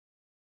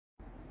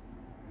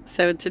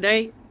So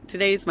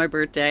today's my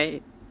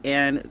birthday,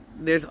 and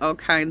there's all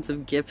kinds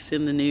of gifts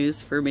in the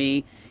news for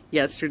me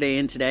yesterday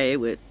and today,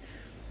 with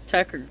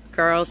Tucker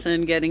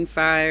Carlson getting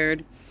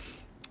fired.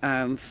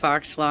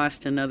 Fox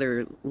lost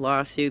another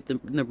lawsuit, the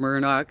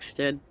Murdochs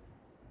did,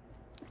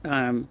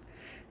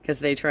 because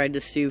they tried to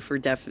sue for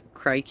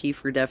Crikey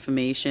for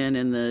defamation,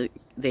 and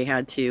they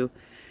had to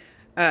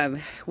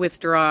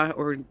withdraw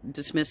or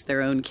dismiss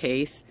their own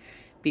case,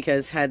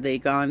 because had they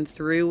gone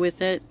through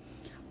with it,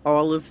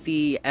 all of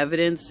the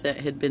evidence that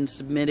had been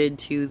submitted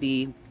to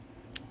the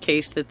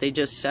case that they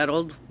just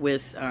settled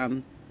with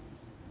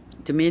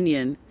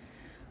Dominion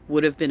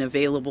would have been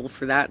available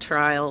for that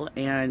trial,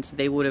 and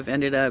they would have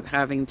ended up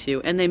having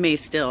to, and they may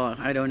still,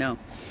 I don't know,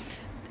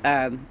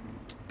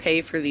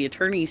 pay for the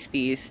attorney's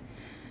fees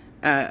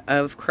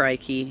of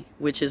Crikey,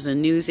 which is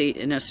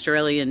an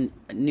Australian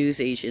news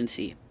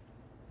agency.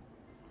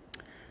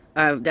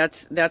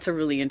 That's a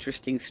really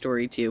interesting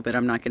story too, but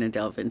I'm not going to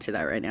delve into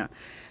that right now.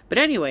 But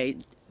anyway,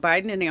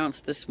 Biden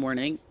announced this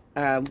morning,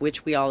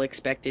 which we all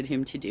expected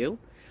him to do,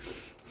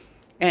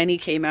 and he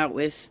came out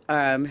with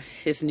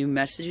his new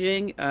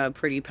messaging, a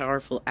pretty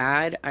powerful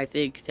ad. I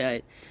think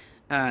that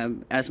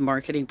as a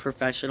marketing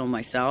professional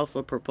myself,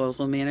 a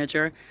proposal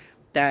manager,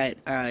 that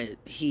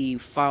he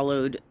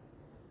followed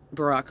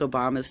Barack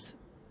Obama's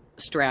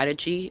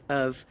strategy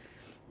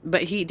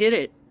but he did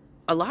it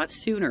a lot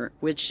sooner,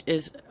 which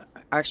is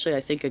actually, I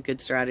think, a good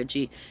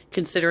strategy,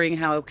 considering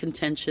how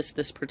contentious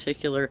this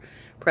particular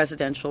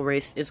presidential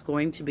race is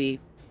going to be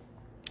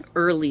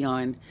early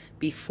on,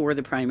 before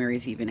the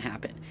primaries even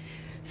happen.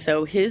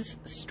 So his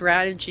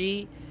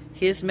strategy,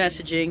 his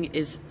messaging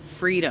is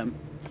freedom.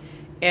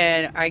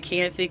 And I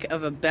can't think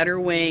of a better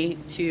way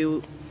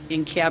to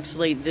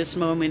encapsulate this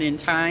moment in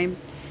time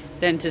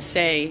than to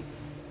say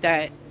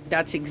that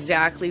that's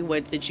exactly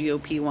what the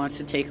GOP wants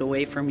to take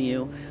away from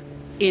you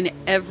in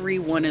every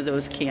one of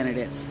those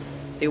candidates.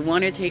 They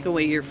want to take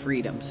away your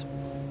freedoms.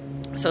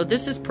 So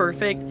this is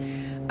perfect.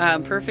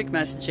 Perfect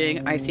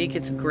messaging. I think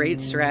it's a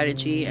great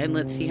strategy, and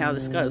let's see how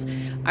this goes.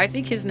 I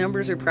think his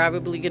numbers are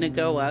probably going to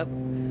go up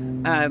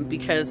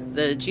because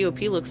the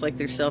GOP looks like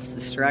they're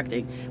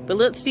self-destructing. But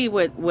let's see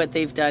what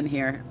they've done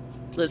here.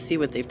 Let's see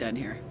what they've done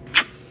here.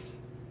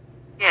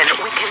 And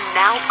we can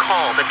now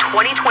call the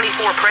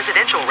 2024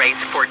 presidential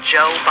race for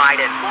Joe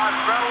Biden.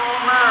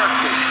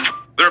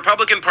 The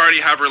Republican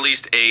Party have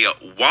released a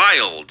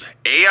wild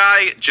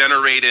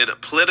AI-generated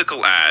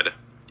political ad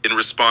in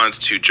response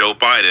to Joe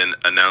Biden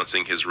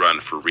announcing his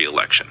run for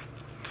re-election.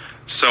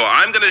 So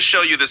I'm going to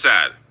show you this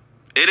ad.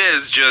 It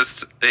is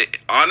just,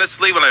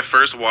 honestly, when I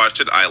first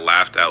watched it, I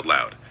laughed out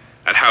loud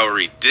at how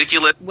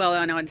ridiculous. Well,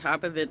 and on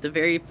top of it, the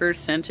very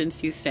first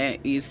sentence you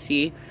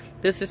see,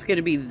 this is going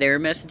to be their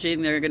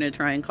messaging. They're going to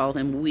try and call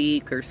him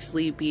weak or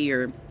sleepy,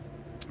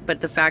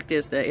 but the fact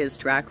is that his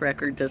track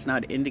record does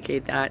not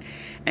indicate that,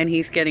 and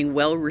he's getting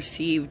well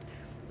received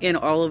in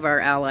all of our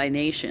ally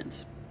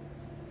nations,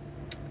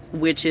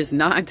 which is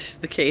not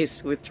the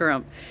case with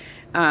Trump.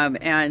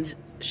 And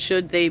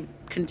should they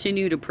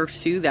continue to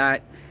pursue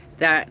that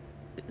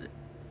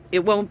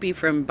it won't be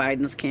from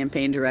Biden's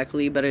campaign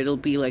directly, but it'll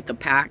be like a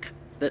PAC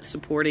that's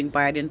supporting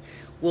Biden,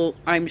 will,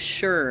 I'm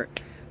sure,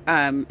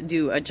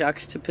 do a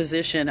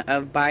juxtaposition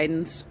of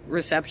Biden's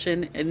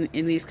reception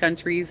in these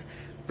countries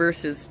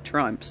versus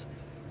Trump's.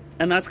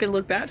 And that's going to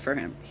look bad for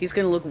him. He's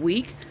going to look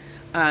weak.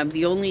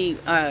 The only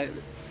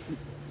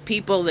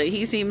people that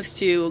he seems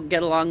to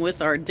get along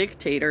with are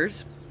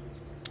dictators,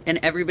 and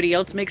everybody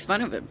else makes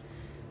fun of him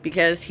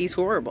because he's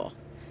horrible.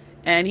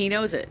 And he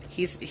knows it.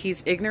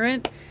 He's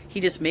ignorant. He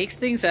just makes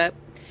things up,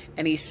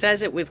 and he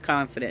says it with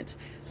confidence.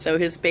 So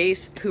his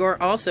base, who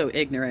are also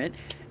ignorant,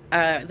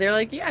 they're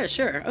like, yeah,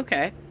 sure,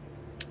 okay.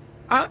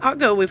 I'll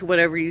go with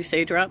whatever you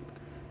say, Trump.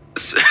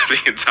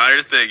 The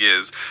entire thing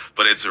is,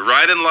 but it's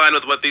right in line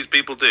with what these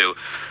people do.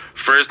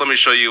 First, let me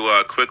show you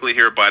quickly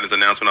here Biden's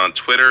announcement on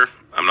Twitter.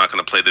 I'm not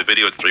going to play the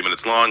video. It's 3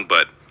 minutes long,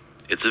 but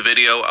it's a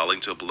video. I'll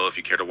link to it below if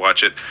you care to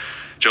watch it.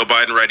 Joe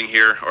Biden writing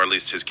here, or at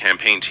least his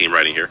campaign team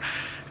writing here.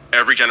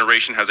 Every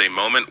generation has a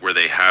moment where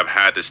they have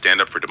had to stand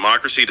up for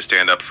democracy, to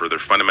stand up for their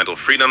fundamental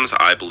freedoms.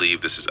 I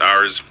believe this is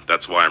ours.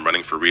 That's why I'm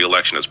running for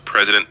re-election as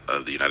president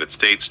of the United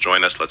States.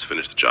 Join us. Let's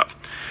finish the job.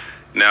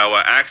 Now,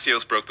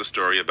 Axios broke the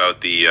story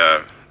about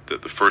the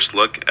first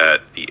look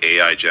at the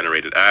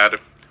AI-generated ad,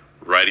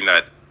 writing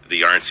that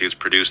the RNC has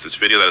produced this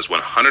video that is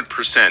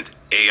 100%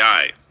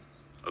 AI,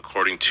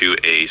 according to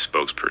a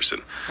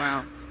spokesperson.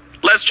 Wow.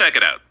 Let's check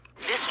it out.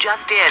 This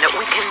just in,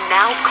 we can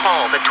now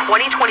call the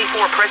 2024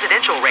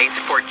 presidential race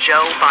for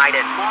Joe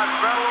Biden.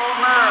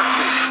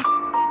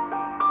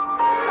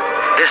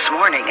 This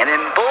morning, an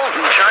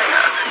emboldened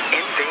China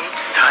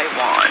invades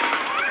Taiwan.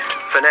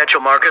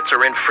 Financial markets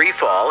are in free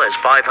fall as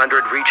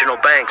 500 regional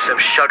banks have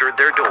shuttered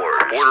their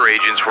doors. Border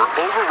agents were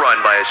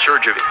overrun by a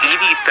surge of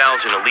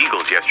 80,000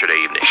 illegals yesterday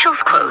evening.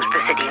 Officials closed the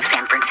city of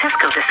San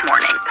Francisco this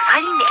morning,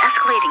 citing the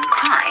escalating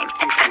crime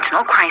and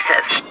fentanyl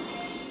crisis.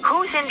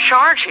 Who's in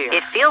charge here?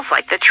 It feels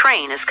like the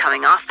train is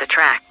coming off the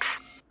tracks.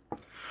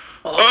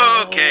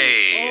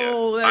 Okay.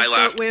 Oh, I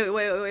laughed.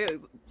 wait.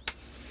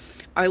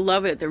 I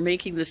love it. They're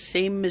making the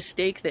same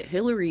mistake that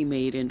Hillary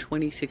made in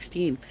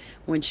 2016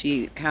 when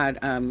she had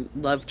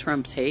 "Love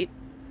Trump's hate."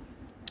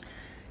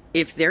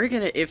 If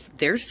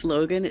their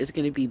slogan is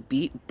gonna be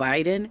 "Beat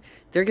Biden,"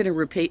 they're gonna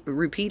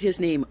repeat his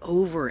name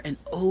over and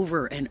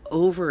over and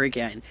over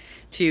again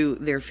to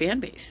their fan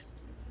base,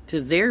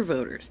 to their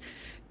voters.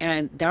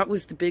 And that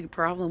was the big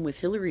problem with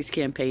Hillary's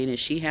campaign, is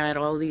she had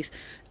all this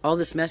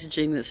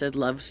messaging that said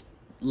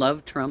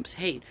love Trump's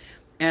hate.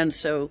 And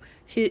so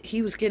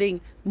he was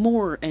getting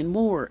more and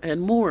more and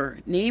more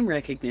name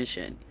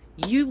recognition.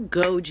 You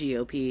go,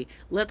 GOP.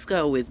 Let's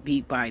go with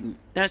 "Beat Biden."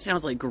 That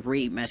sounds like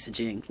great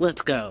messaging.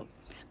 Let's go.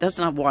 That's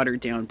not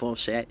watered down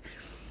bullshit.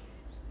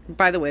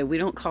 By the way, we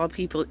don't call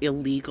people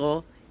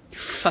illegal, you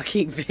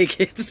fucking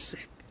bigots.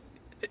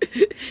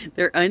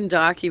 They're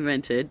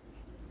undocumented.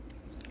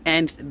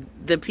 And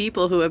the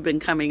people who have been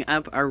coming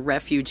up are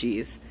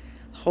refugees.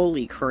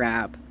 Holy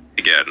crap.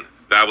 Again,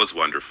 that was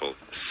wonderful.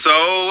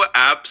 So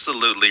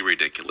absolutely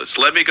ridiculous.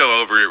 Let me go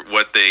over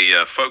what they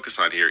focus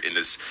on here in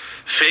this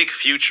fake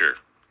future,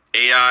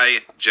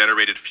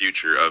 AI-generated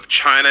future of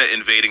China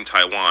invading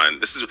Taiwan.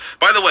 This is,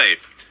 by the way,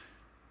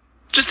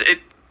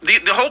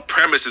 the whole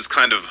premise is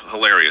kind of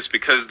hilarious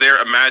because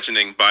they're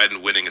imagining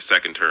Biden winning a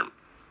second term.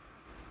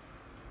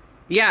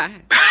 Yeah.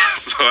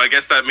 So I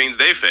guess that means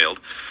they failed.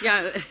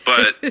 Yeah.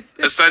 But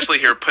essentially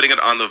here, putting it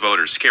on the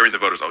voters, scaring the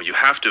voters. Oh, you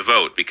have to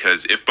vote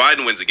because if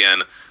Biden wins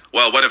again,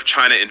 well, what if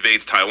China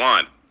invades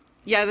Taiwan?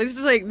 Yeah, this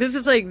is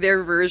like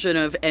their version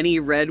of "any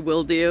red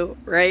will do,"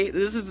 right?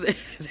 This is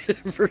their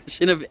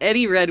version of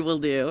 "any red will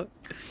do."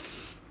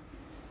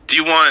 Do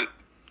you want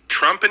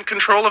Trump in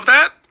control of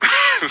that?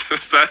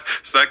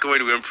 Is that going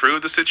to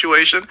improve the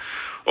situation?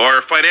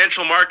 Or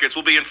financial markets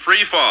will be in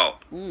free fall?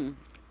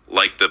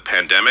 Like the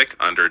pandemic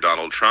under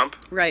Donald Trump?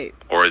 Right.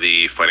 Or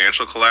the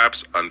financial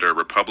collapse under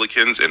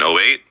Republicans in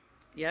 2008?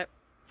 Yep.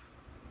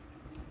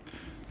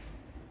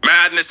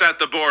 Madness at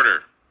the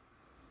border.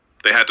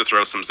 They had to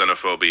throw some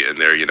xenophobia in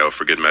there,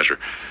 for good measure.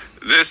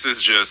 This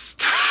is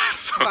just...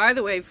 By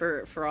the way,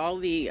 for all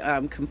the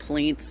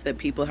complaints that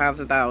people have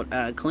about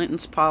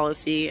Clinton's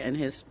policy and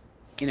his,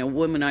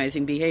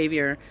 womanizing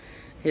behavior,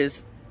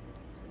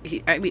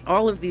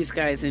 all of these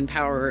guys in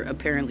power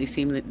apparently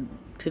seem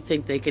to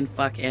think they can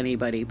fuck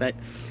anybody, but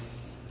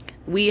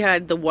we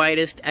had the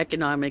widest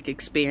economic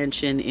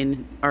expansion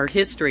in our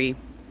history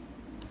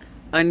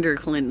under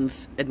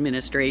Clinton's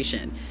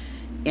administration.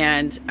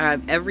 And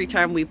every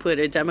time we put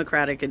a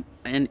Democrat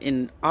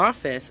in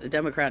office,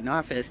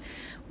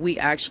 we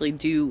actually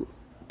do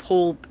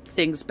pull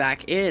things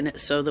back in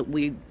so that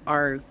we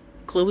are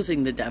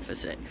closing the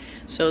deficit,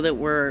 so that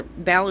we're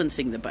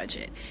balancing the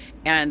budget,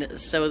 and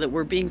so that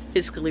we're being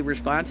fiscally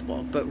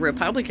responsible. But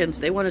Republicans,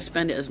 they want to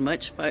spend as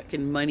much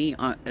fucking money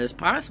as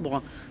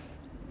possible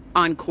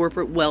on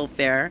corporate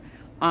welfare,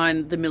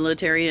 on the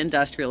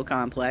military-industrial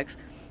complex.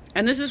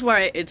 And this is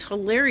why it's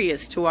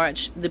hilarious to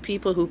watch the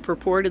people who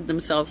purported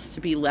themselves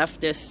to be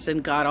leftists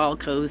and got all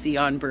cozy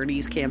on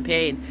Bernie's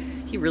campaign.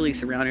 He really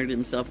surrounded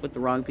himself with the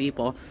wrong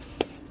people.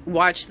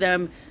 Watch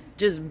them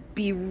just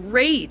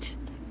berate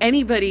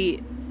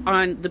anybody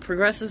on the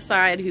progressive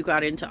side who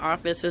got into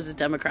office as a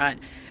Democrat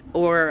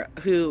or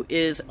who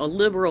is a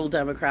liberal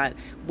Democrat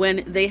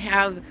when they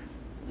have,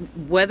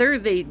 whether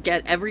they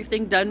get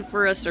everything done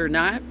for us or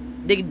not,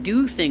 they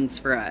do things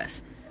for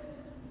us.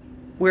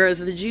 Whereas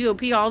the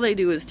GOP, all they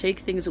do is take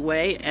things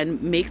away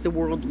and make the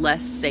world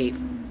less safe.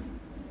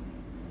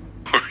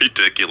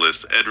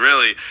 Ridiculous. And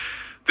really,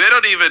 they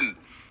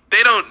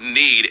don't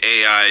need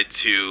AI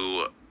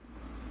to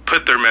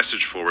put their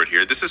message forward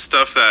here. This is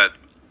stuff that,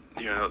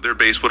 their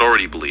base would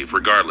already believe,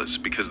 regardless,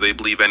 because they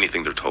believe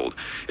anything they're told.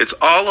 It's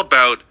all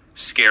about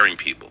scaring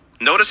people.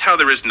 Notice how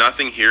there is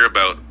nothing here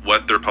about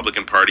what the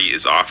Republican Party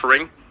is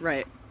offering.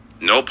 Right.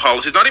 No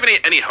policies, not even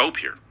any hope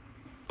here.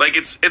 Like,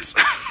 it's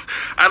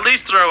at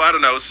least throw, I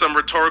don't know, some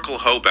rhetorical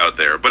hope out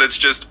there, but it's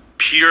just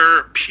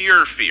pure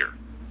fear.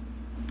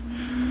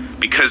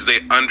 Because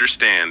they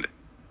understand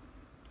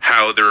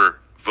how their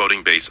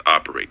voting base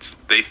operates.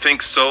 They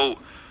think so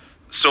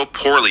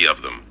poorly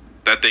of them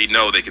that they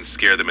know they can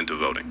scare them into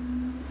voting.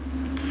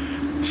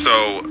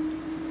 So,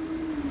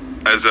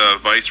 as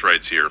Vice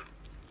writes here,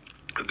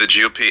 the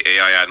GOP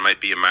AI ad might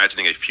be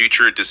imagining a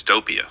future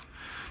dystopia,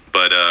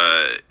 but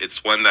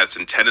it's one that's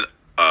intended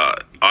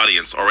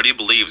audience already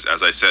believes,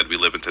 as I said, we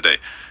live in today.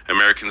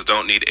 Americans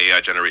don't need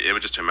AI-generated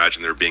images to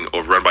imagine they're being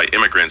overrun by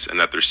immigrants and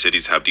that their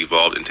cities have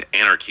devolved into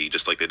anarchy,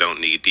 just like they don't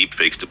need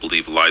deepfakes to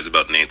believe lies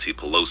about Nancy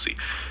Pelosi.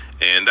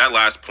 And that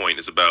last point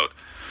is about,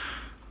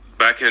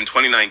 back in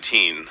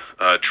 2019,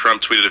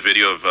 Trump tweeted a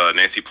video of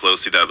Nancy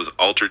Pelosi that was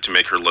altered to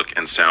make her look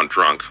and sound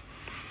drunk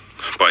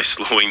by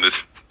slowing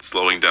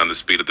down the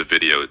speed of the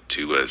video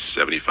to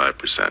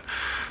 75%.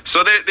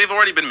 So they've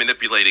already been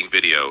manipulating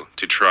video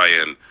to try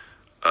and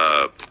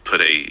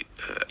put a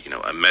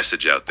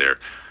message out there,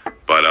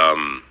 but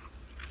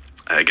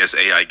I guess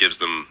AI gives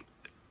them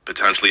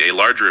potentially a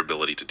larger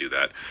ability to do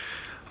that.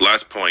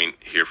 Last point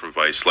here from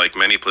Vice. Like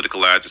many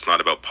political ads, it's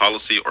not about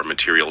policy or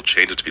material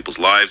changes to people's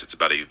lives. It's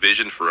about a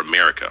vision for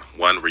America,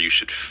 one where you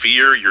should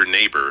fear your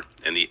neighbor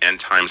and the end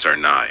times are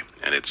nigh.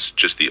 And it's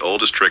just the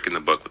oldest trick in the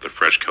book with a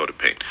fresh coat of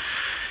paint.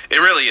 It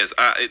really is.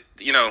 Part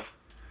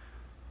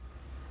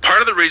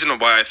of the reason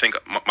why I think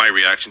my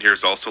reaction here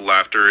is also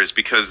laughter is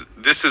because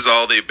this is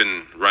all they've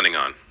been running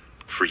on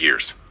for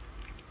years.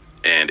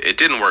 And it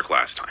didn't work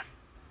last time.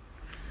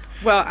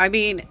 Well, I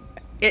mean,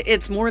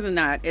 it's more than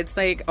that. It's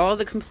like all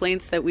the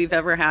complaints that we've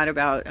ever had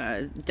about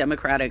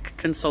Democratic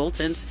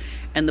consultants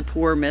and the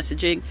poor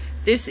messaging.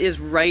 This is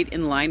right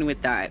in line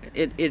with that.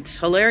 It's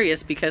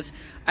hilarious because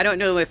I don't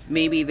know if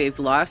maybe they've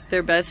lost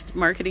their best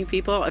marketing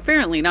people.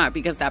 Apparently not,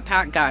 because that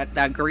Pat got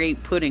that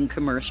great pudding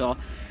commercial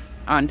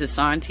on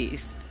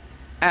DeSantis.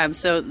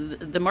 So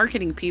the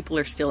marketing people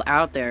are still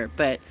out there.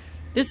 But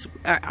this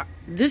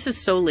is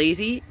so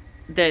lazy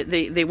that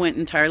they went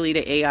entirely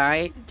to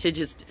AI to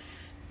just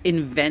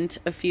invent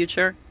a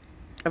future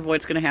of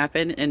what's going to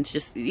happen, and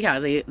just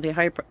they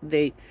hype up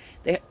the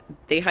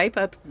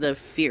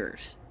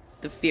fears.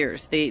 They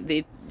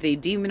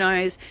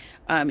demonize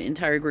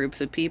entire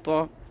groups of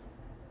people,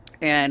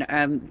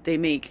 and they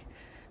make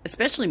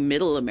especially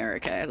middle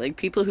America, like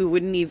people who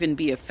wouldn't even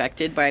be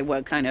affected by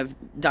what kind of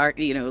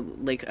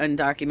like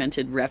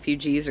undocumented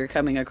refugees are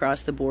coming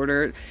across the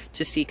border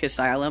to seek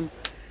asylum.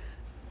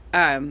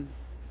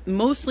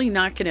 Mostly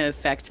not going to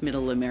affect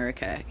middle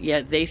America,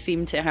 yet they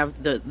seem to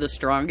have the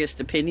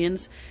strongest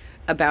opinions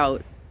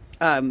about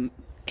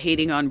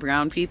hating on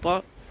brown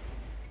people.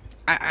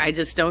 I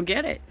just don't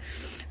get it.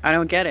 I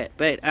don't get it.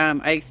 But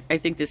I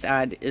think this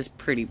ad is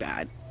pretty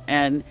bad.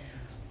 And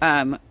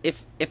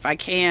if I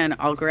can,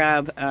 I'll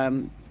grab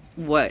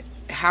what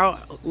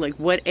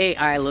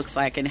AI looks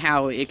like and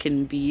how it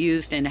can be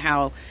used and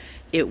how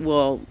it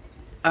will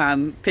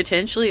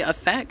potentially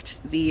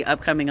affect the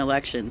upcoming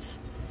elections.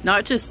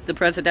 Not just the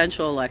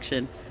presidential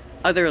election,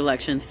 other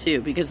elections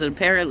too, because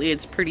apparently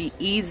it's pretty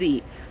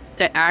easy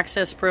to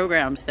access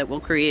programs that will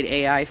create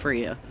AI for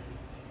you.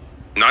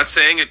 Not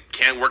saying it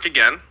can't work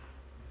again,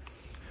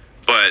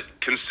 but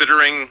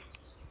considering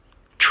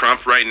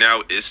Trump right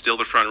now is still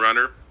the front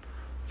runner,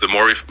 the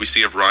more we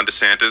see of Ron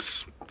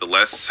DeSantis, the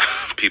less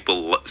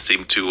people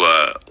seem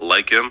to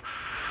like him.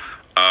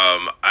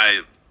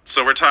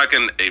 So we're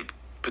talking a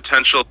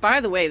potential...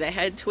 By the way, the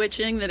head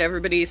twitching that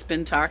everybody's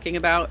been talking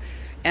about,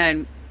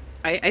 and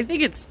I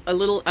think it's a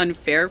little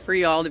unfair for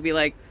y'all to be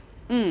like,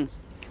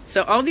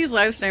 So all these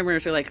live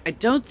streamers are like, I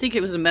don't think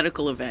it was a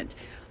medical event.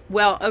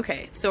 Well,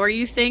 okay. So are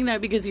you saying that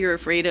because you're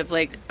afraid of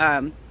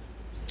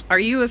are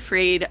you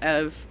afraid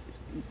of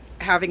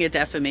having a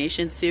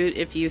defamation suit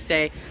if you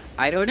say,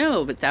 I don't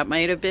know, but that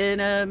might have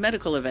been a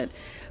medical event?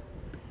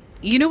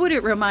 You know what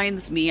it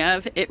reminds me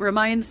of? It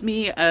reminds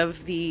me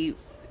of the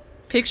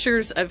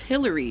pictures of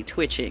Hillary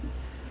twitching.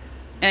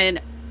 And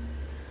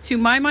to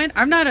my mind,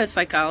 I'm not a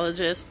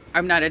psychologist,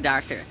 I'm not a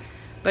doctor,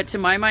 but to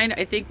my mind,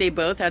 I think they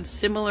both had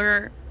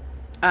similar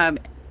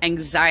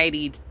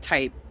anxiety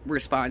type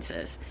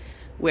responses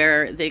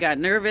where they got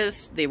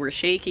nervous, they were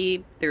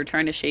shaky, they were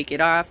trying to shake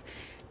it off,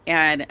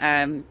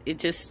 and it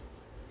just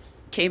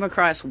came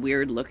across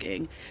weird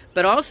looking.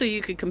 But also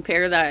you could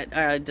compare that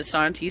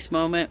DeSantis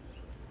moment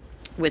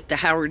with the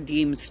Howard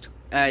Dean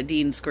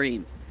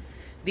scream.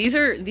 These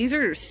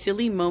are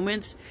silly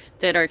moments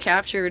that are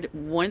captured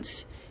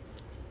once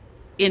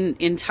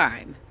in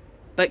time,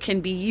 but can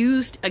be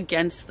used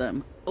against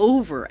them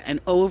over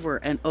and over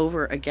and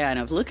over again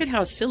of, look at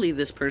how silly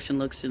this person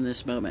looks in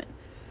this moment,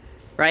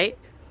 right?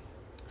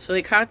 So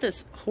they caught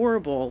this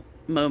horrible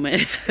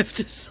moment of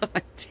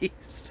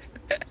DeSantis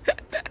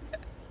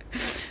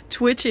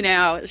twitching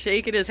out,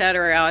 shaking his head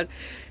around,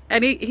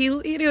 and he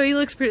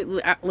looks pretty...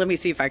 Let me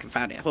see if I can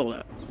find it. Hold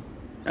up.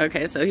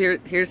 Okay, so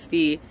here's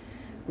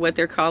what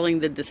they're calling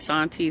the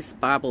DeSantis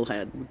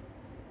bobblehead.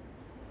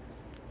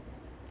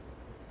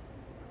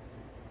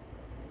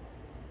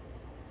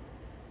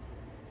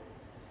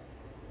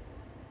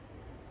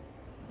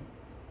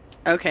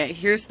 Okay,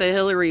 here's the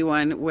Hillary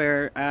one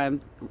where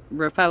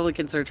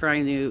Republicans are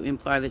trying to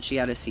imply that she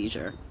had a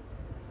seizure.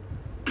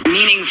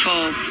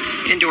 Meaningful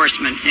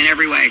endorsement in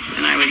every way,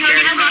 and I was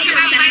very proud of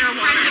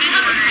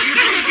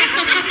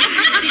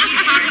Did you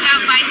talk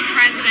about vice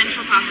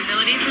presidential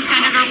possibilities with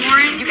Senator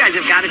Warren? You guys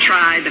have got to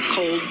try the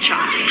cold chai.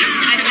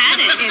 I've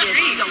had it. It is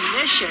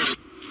delicious.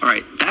 All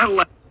right,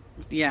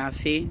 yeah,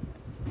 see?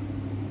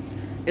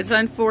 It's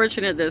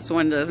unfortunate this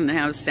one doesn't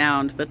have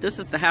sound, but this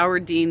is the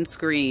Howard Dean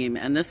scream,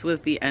 and this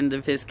was the end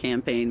of his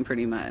campaign,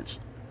 pretty much.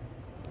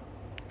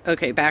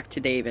 Okay, back to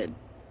David.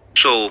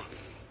 The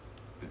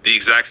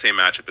exact same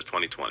matchup as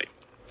 2020.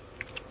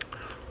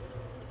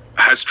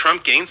 Has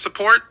Trump gained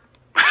support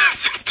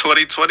since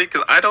 2020?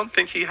 Because I don't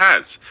think he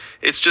has.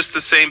 It's just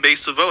the same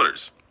base of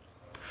voters.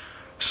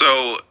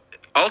 So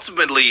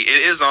ultimately,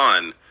 it is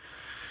on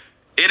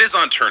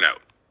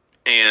turnout,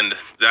 and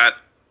that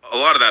a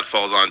lot of that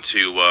falls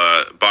onto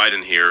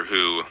Biden here,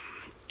 who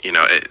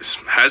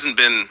hasn't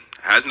done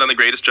the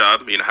greatest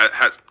job.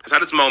 Has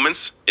had its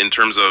moments in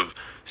terms of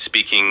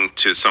speaking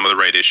to some of the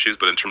right issues,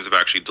 but in terms of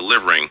actually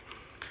delivering,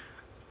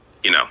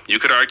 you know, you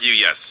could argue,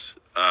 yes,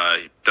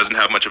 he doesn't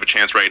have much of a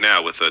chance right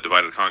now with a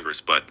divided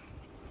Congress, but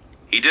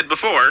he did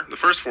before. The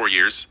first 4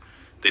 years,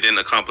 they didn't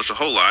accomplish a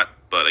whole lot.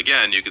 But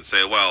again, you could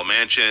say, well,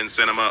 Manchin,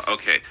 cinema,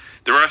 okay.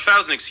 There are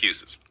 1,000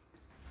 excuses.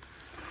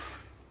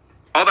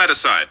 All that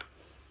aside,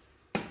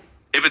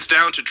 if it's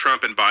down to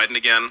Trump and Biden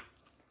again,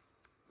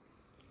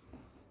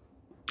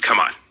 come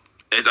on.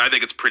 I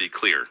think it's pretty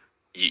clear.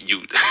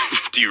 You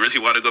do you really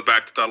want to go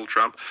back to Donald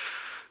Trump?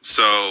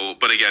 So,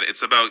 but again,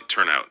 it's about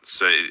turnout.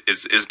 So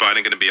is Biden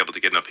going to be able to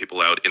get enough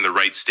people out in the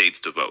right states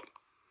to vote?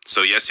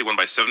 So yes, he won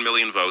by 7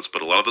 million votes,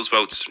 but a lot of those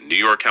votes, New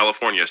York,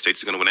 California,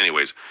 states are going to win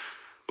anyways.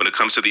 When it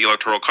comes to the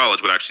Electoral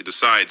College, what actually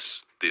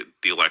decides the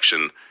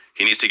election,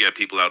 he needs to get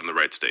people out in the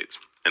right states.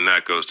 And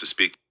that goes to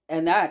speak.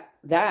 And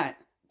that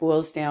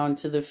boils down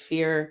to the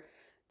fear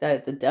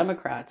that the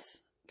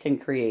Democrats can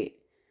create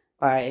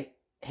by,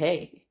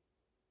 hey,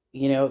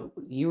 you know,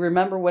 you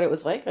remember what it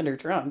was like under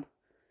Trump.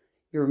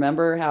 You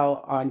remember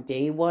how on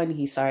day one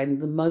he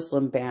signed the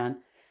Muslim ban.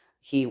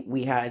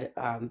 We had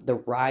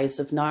the rise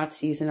of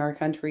Nazis in our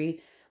country.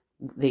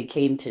 They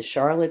came to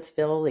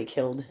Charlottesville. They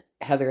killed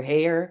Heather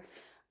Heyer.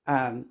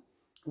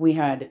 We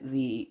had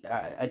the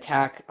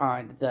attack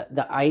on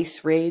the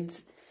ICE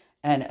raids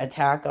and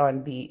attack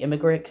on the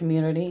immigrant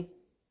community.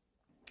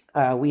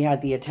 We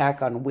had the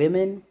attack on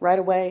women right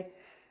away.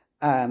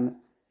 And,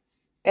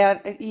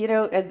 you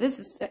know, and this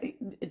is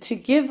to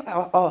give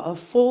a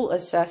full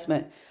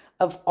assessment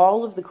of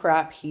all of the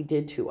crap he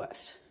did to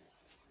us.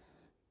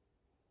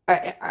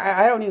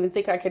 I don't even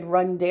think I could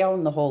run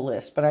down the whole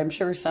list, but I'm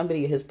sure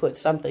somebody has put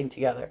something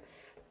together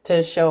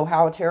to show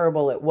how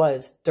terrible it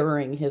was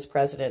during his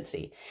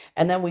presidency.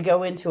 And then we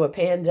go into a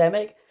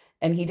pandemic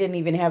and he didn't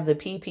even have the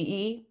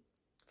PPE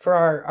for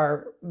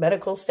our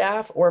medical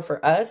staff or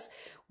for us.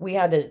 We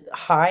had to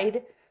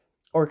hide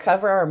or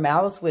cover our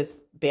mouths with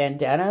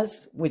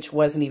bandanas, which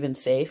wasn't even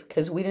safe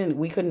because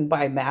we couldn't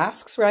buy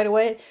masks right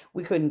away.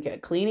 We couldn't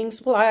get cleaning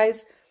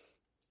supplies.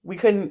 We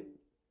couldn't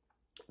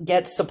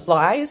get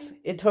supplies.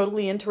 It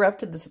totally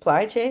interrupted the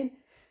supply chain.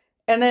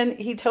 And then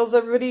he tells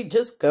everybody,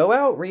 just go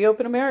out,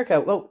 reopen America.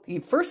 Well,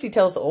 first he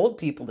tells the old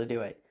people to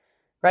do it,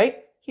 right?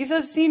 He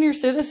says, senior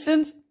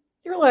citizens,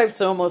 your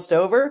life's almost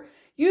over.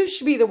 You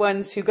should be the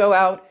ones who go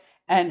out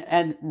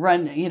and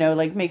run, you know,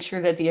 like make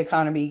sure that the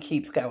economy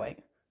keeps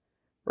going,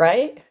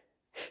 right?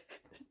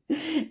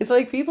 It's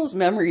like people's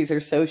memories are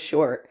so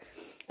short.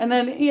 And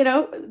then, you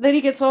know, then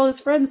he gets all his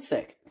friends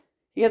sick.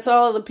 He gets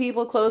all the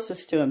people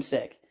closest to him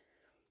sick.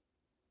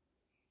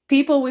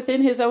 People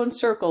within his own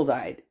circle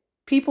died.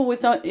 People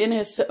within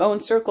his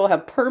own circle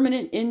have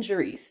permanent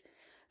injuries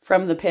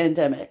from the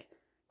pandemic.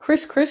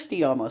 Chris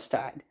Christie almost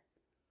died.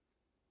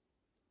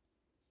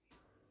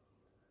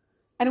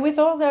 And with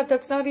all that,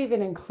 that's not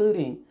even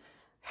including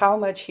how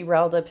much he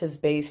riled up his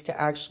base to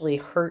actually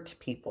hurt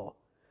people,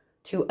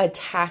 to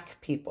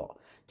attack people,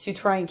 to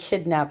try and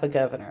kidnap a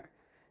governor,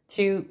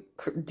 to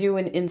do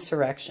an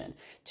insurrection,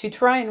 to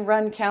try and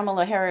run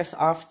Kamala Harris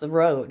off the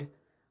road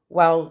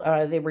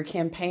while they were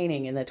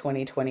campaigning in the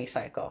 2020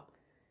 cycle.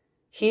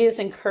 He has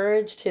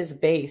encouraged his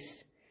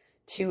base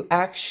to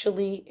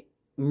actually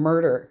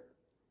murder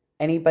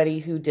anybody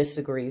who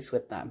disagrees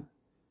with them.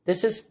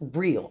 This is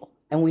real,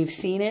 and we've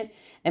seen it,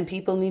 and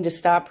people need to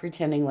stop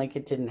pretending like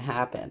it didn't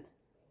happen.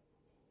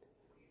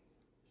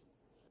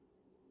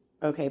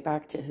 Okay,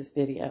 back to his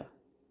video.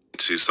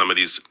 To some of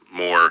these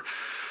more,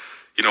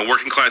 you know,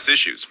 working class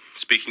issues,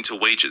 speaking to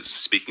wages,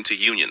 speaking to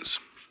unions.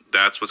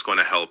 That's what's going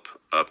to help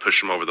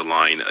push him over the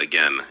line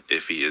again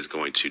if he is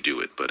going to do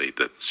it. But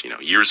that's, you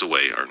know, years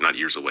away, or not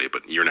years away,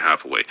 but a year and a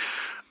half away.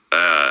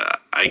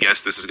 I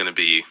guess this is going to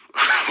be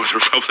what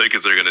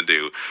Republicans are going to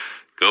do.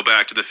 Go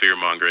back to the fear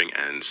mongering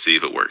and see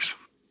if it works.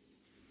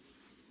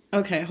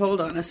 Okay, hold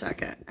on a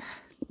second.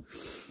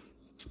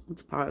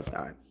 Let's pause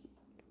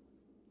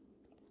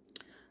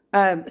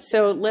that.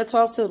 So let's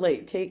also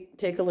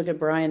take a look at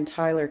Brian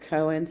Tyler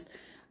Cohen's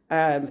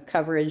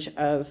coverage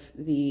of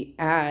the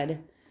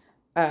ad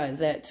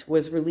that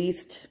was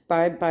released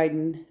by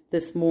Biden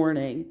this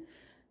morning.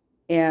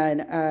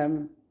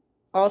 And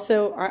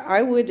also,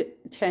 I would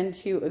tend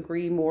to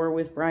agree more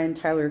with Brian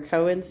Tyler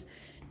Cohen's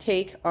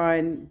take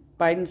on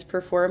Biden's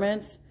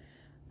performance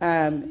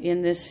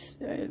in this,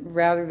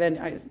 rather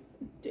than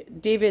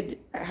David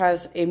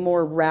has a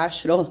more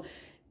rational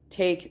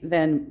take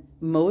than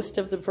most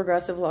of the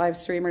progressive live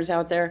streamers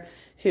out there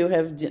who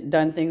have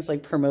done things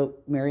like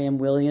promote Marianne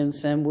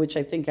Williamson, which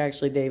I think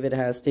actually David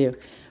has too.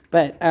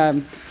 But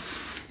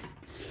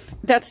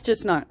that's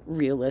just not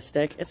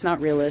realistic. It's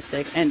not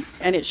realistic. And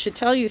it should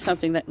tell you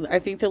something that I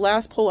think the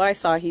last poll I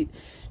saw,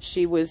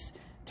 she was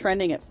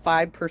trending at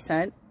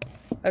 5%.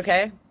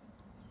 Okay.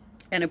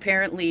 And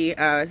apparently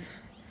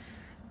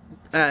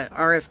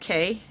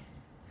RFK,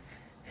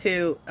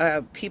 who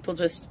people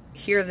just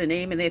hear the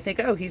name and they think,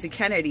 oh, he's a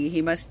Kennedy.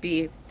 He must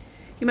be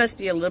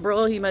a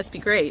liberal. He must be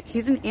great.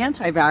 He's an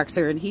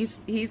anti-vaxxer, and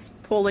he's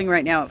polling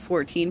right now at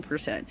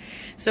 14%.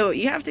 So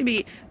you have to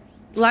be,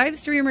 live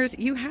streamers,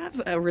 you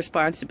have a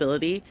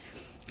responsibility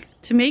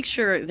to make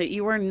sure that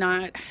you are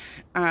not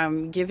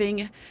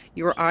giving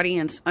your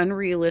audience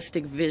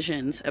unrealistic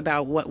visions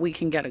about what we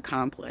can get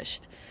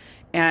accomplished.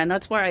 And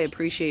that's why I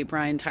appreciate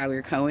Brian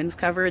Tyler Cohen's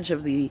coverage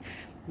of the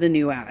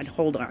new ad.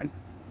 Hold on.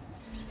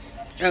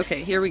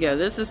 Okay, here we go.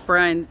 This is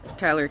Brian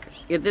Tyler.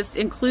 This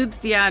includes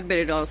the ad, but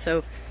it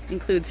also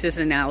includes his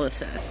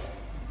analysis.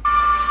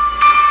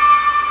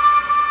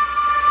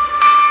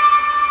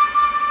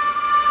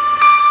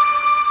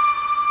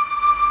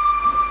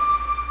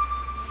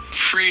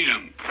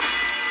 Freedom,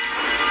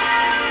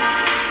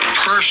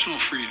 personal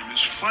freedom,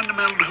 is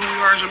fundamental to who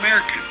we are as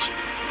Americans.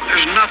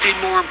 There's nothing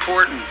more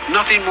important,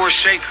 nothing more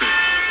sacred.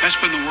 That's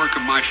been the work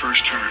of my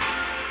first term,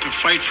 to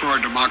fight for our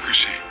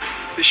democracy.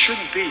 This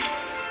shouldn't be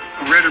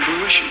a red or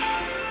blue issue.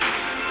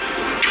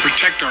 To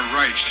protect our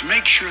rights, to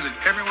make sure that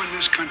everyone in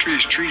this country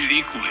is treated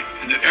equally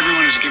and that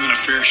everyone is given a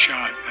fair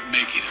shot at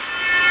making it.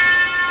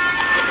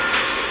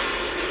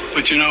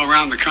 But you know,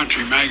 around the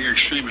country, MAGA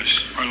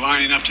extremists are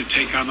lining up to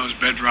take on those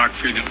bedrock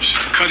freedoms,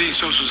 cutting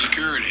Social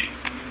Security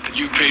that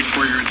you've paid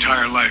for your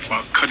entire life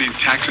while cutting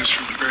taxes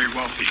from the very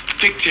wealthy,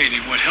 dictating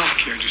what health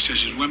care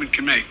decisions women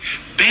can make,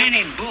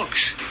 banning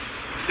books,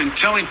 and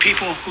telling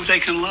people who they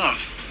can love,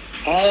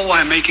 all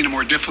while making it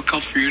more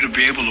difficult for you to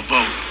be able to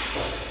vote.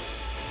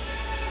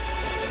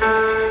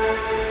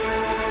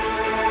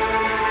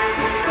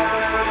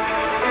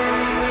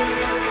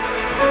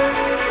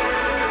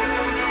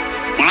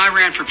 When I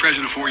ran for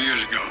president 4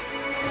 years ago,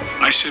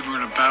 I said we're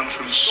in a battle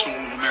for the soul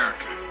of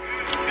America,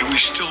 and we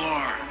still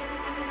are.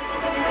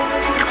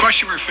 The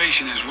question we're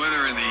facing is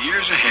whether in the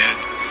years ahead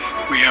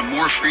we have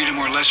more freedom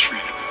or less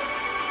freedom,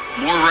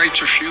 more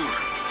rights or fewer.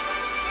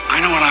 I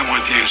know what I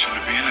want the answer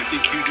to be, and I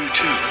think you do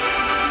too.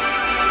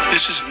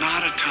 This is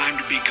not a time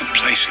to be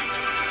complacent.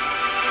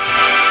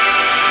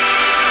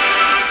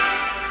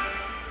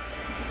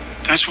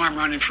 That's why I'm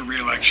running for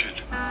re-election.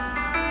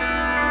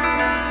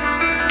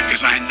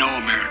 Because I know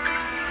America.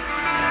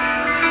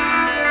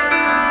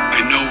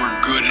 I know we're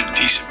good and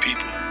decent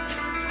people.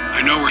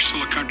 I know we're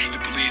still a country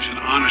that believes in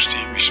honesty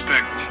and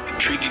respect and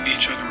treating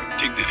each other with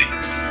dignity.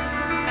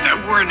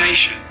 That we're a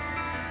nation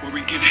where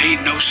we give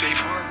hate no safe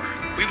harbor.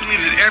 We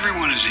believe that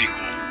everyone is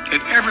equal,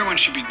 that everyone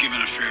should be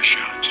given a fair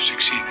shot to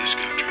succeed in this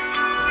country.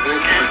 Thank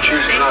you for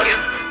choosing us.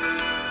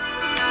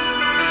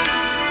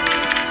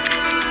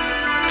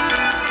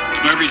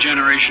 Every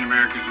generation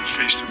Americans have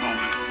faced a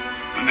moment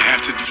when they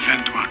have to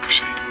defend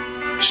democracy.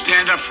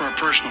 Stand up for our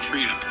personal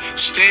freedom.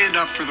 Stand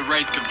up for the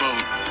right to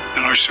vote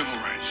and our civil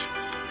rights.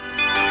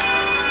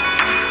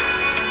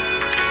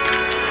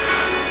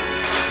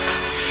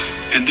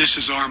 And this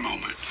is our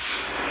moment.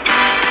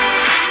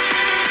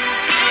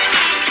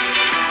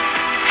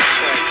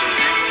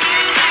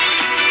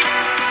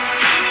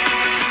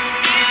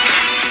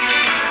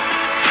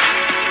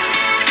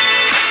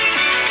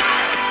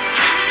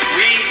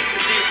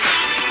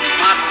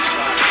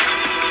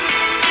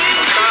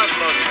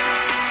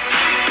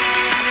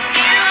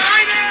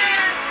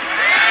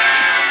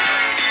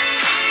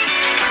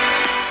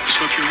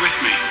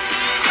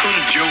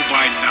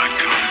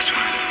 JoeBiden.com and sign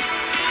up.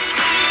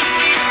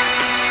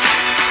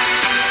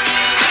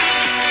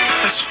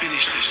 Let's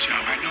finish this job.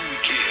 I know we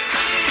can.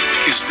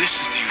 Because this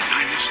is the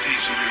United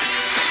States of America.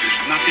 There's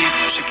nothing,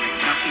 simply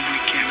nothing we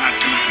cannot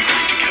do if we do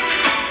it together.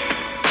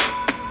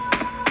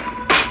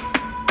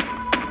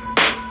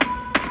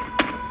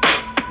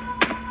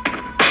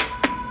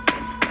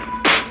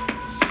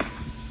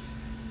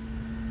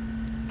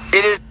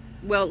 It is.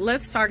 Well,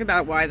 let's talk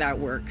about why that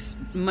works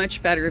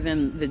much better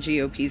than the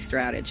GOP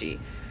strategy.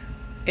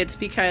 It's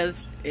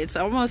because it's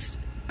almost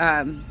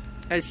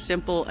as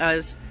simple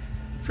as,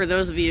 for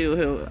those of you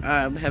who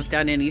have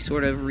done any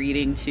sort of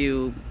reading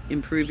to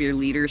improve your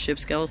leadership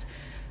skills,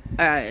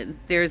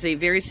 there's a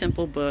very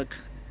simple book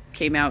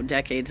came out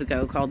decades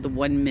ago called The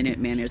 1 Minute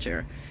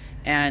Manager.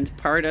 And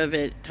part of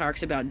it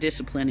talks about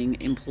disciplining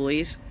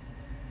employees.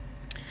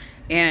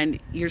 And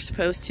you're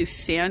supposed to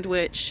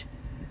sandwich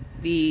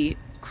the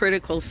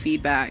critical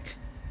feedback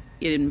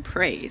in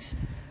praise,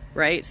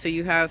 right? So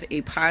you have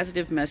a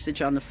positive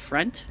message on the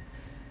front,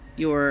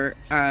 your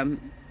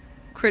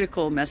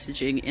critical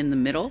messaging in the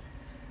middle,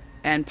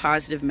 and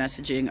positive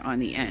messaging on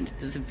the end.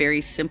 This is a very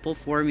simple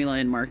formula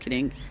in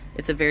marketing.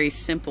 It's a very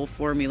simple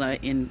formula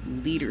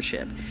in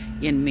leadership,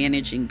 in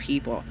managing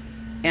people.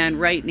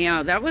 And right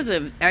now, that was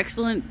an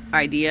excellent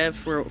idea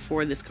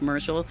for this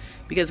commercial,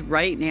 because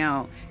right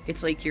now,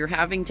 it's like you're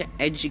having to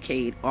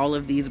educate all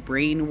of these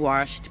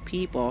brainwashed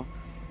people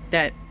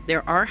that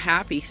there are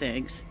happy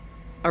things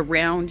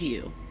around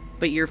you,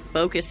 but you're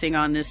focusing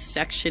on this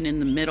section in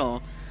the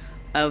middle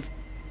of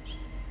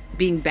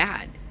being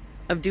bad,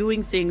 of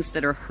doing things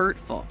that are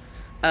hurtful,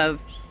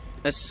 of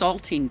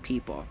assaulting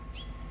people.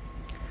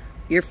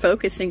 You're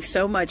focusing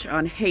so much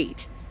on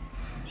hate,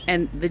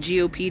 and the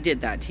GOP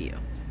did that to you.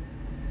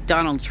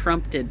 Donald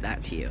Trump did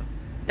that to you.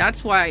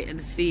 That's why,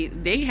 see,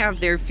 they have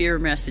their fear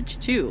message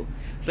too,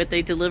 but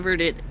they delivered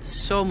it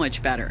so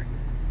much better.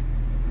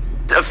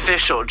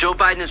 Official. Joe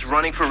Biden is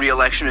running for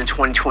re-election in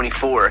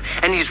 2024,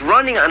 and he's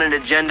running on an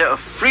agenda of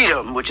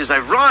freedom, which is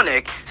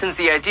ironic since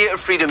the idea of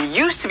freedom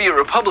used to be a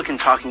Republican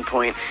talking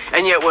point,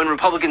 and yet when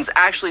Republicans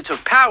actually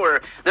took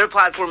power, their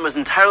platform was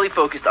entirely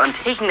focused on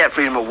taking that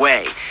freedom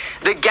away.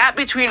 The gap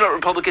between what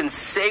Republicans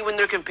say when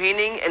they're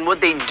campaigning and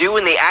what they do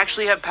when they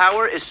actually have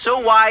power is so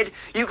wide,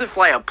 you could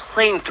fly a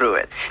plane through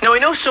it. Now, I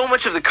know so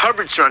much of the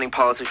coverage surrounding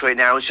politics right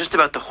now is just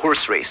about the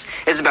horse race.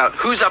 It's about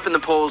who's up in the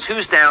polls,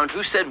 who's down,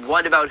 who said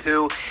what about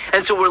who,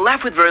 and so we're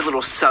left with very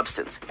little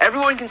substance.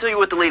 Everyone can tell you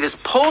what the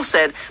latest poll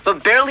said,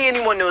 but barely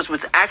anyone knows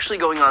what's actually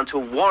going on to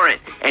warrant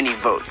any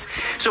votes.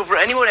 So for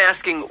anyone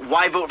asking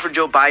why vote for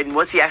Joe Biden,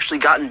 what's he actually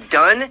gotten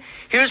done,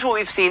 here's what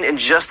we've seen in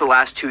just the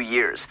last 2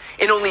 years.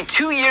 In only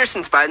 2 years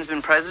since Biden's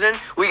been president,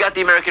 we got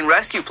the American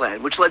Rescue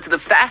Plan, which led to the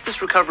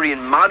fastest recovery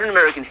in modern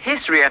American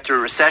history after a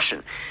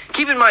recession.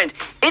 Keep in mind,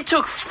 it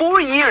took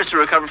 4 years to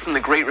recover from the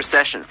Great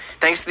Recession.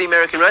 Thanks to the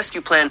American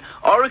Rescue Plan,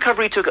 our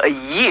recovery took a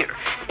year.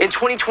 In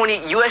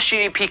 2020, U.S.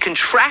 GDP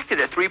contracted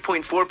at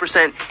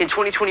 3.4%. In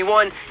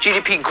 2021,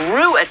 GDP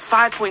grew at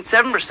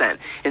 5.7%.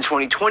 In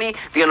 2020,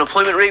 the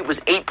unemployment rate was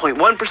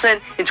 8.1%.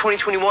 In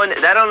 2021,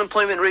 that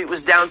unemployment rate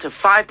was down to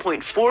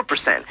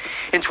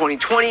 5.4%. In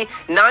 2020,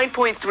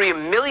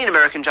 9.3 million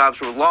American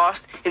jobs were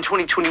lost. In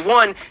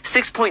 2021,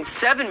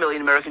 6.7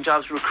 million American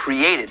jobs were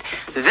created.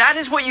 That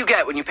is what you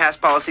get when you pass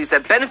policies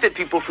that benefit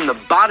people from the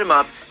bottom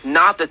up,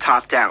 not the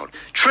top down.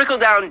 Trickle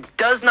down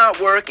does not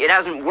work. It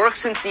hasn't worked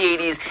since the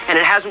 80s, and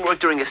it hasn't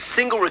worked during a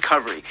single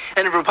recovery.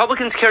 And if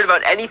Republicans cared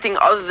about anything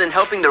other than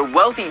helping their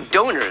wealthy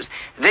donors,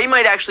 they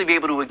might actually be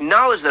able to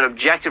acknowledge that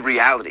objective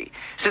reality.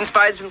 Since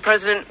Biden's been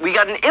president, we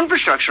got an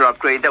infrastructure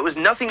upgrade that was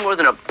nothing more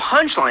than a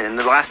punchline in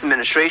the last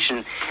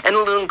administration, and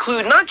it'll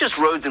include not just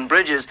roads and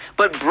bridges,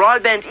 but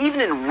broadband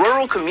even in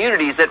rural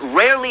communities that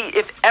rarely,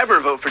 if ever,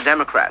 vote for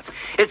Democrats.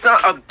 It's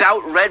not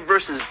about red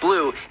versus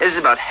blue. It is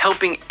about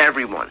helping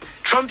everyone.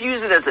 Trump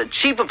used it as a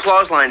cheap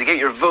applause line to get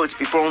your votes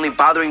before only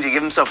bothering to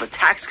give himself a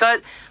tax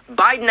cut.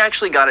 Biden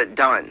actually got it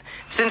done.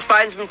 Since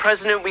Biden's been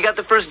president, we got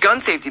the first gun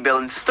safety bill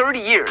in 30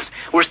 years,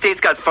 where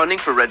states got funding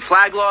for red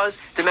flag laws,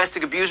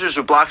 domestic abusers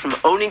were blocked from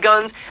owning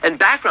guns, and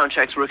background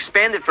checks were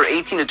expanded for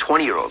 18 to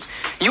 20-year-olds.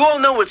 You all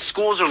know what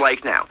schools are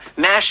like now.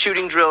 Mass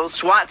shooting drills,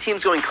 SWAT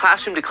teams going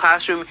classroom to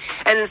classroom,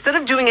 and instead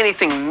of doing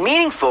anything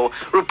meaningful,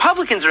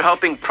 Republicans are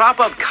helping prop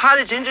up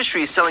cottage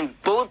industries selling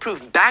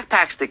bulletproof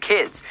backpacks to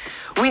kids.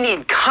 We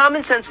need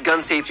common sense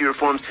gun safety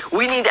reforms,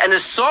 we need an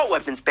assault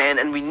weapons ban,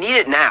 and we need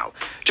it now.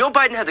 Joe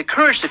Biden had the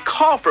courage to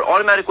call for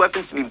automatic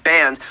weapons to be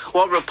banned,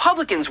 while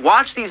Republicans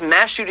watch these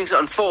mass shootings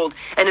unfold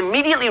and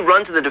immediately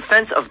run to the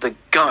defense of the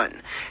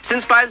gun.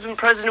 Since Biden's been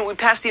president, we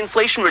passed the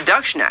Inflation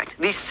Reduction Act,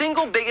 the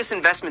single biggest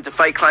investment to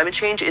fight climate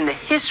change in the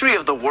history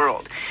of the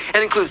world.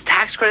 It includes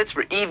tax credits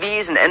for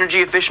EVs and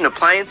energy-efficient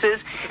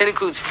appliances. It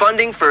includes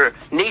funding for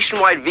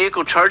nationwide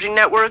vehicle charging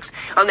networks.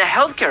 On the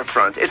healthcare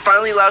front, it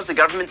finally allows the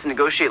government to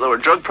negotiate lower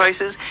drug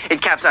prices.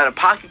 It caps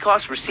out-of-pocket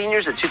costs for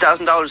seniors at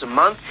 $2,000 a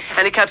month,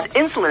 and it caps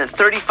insulin at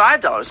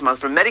 $35 a month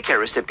for Medicare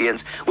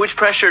recipients, which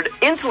pressured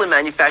insulin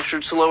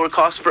manufacturers to lower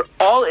costs for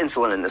all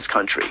insulin in this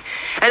country.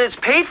 And it's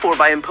paid for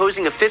by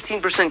imposing a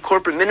 15%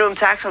 corporate minimum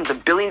tax on the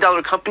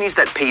billion-dollar companies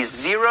that pay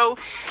zero,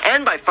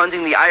 and by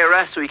funding the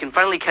IRS so we can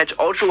finally catch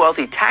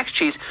ultra-wealthy tax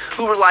cheats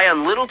who rely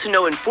on little to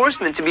no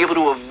enforcement to be able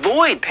to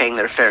avoid paying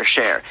their fair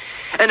share.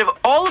 And of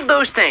all of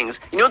those things,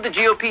 you know what the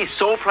GOP's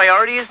sole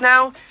priority is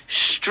now?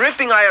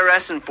 Stripping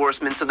IRS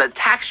enforcement so that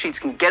tax cheats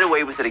can get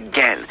away with it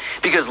again.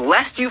 Because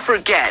lest you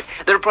forget,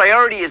 their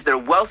priority is their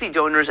wealthy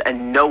donors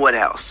and no one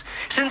else.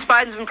 Since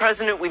Biden's been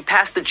president, we've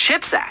passed the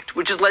CHIPS Act,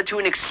 which has led to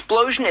an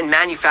explosion in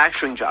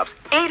manufacturing jobs.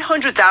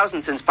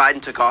 800,000 since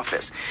Biden took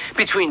office.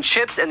 Between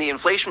CHIPS and the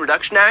Inflation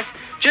Reduction Act,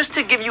 just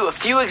to give you a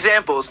few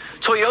examples,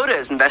 Toyota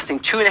is investing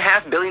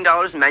 $2.5 billion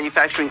in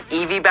manufacturing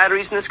EV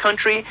batteries in this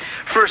country.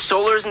 First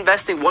Solar is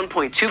investing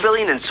 $1.2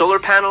 billion in solar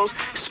panels.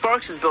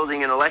 Sparks is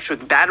building an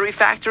electric battery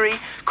factory.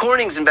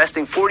 Corning's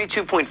investing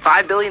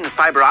 $42.5 billion in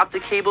fiber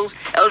optic cables.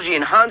 LG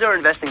and Honda are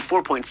investing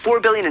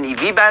 $4.4 billion in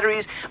EV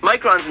batteries.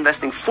 Micron's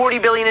investing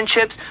 $40 billion in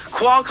chips.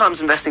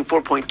 Qualcomm's investing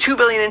 $4.2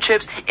 billion in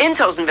chips.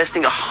 Intel's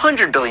investing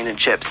 $100 billion in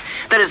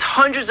chips. That is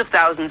hundreds of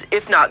thousands,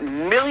 if not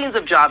millions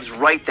of jobs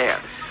right there.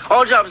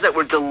 All jobs that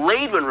were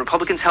delayed when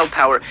Republicans held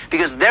power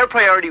because their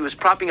priority was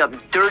propping up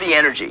dirty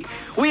energy.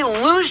 We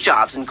lose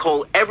jobs in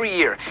coal every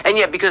year, and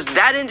yet because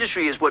that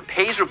industry is what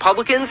pays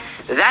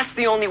Republicans, that's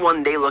the only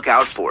one they look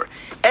out for.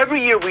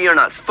 Every year we are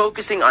not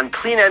focusing on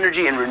clean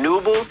energy and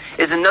renewables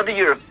is another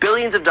year of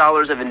billions of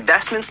dollars of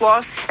investments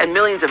lost and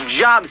millions of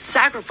jobs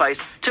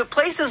sacrificed to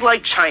places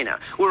like China,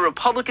 where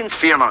Republicans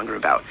fearmonger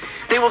about.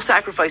 They will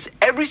sacrifice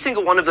every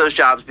single one of those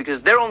jobs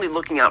because they're only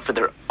looking out for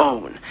their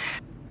own.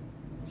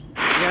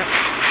 Yep.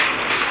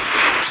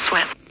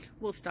 Sweat.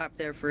 We'll stop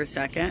there for a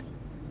second.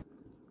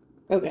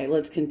 Okay,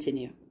 let's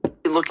continue.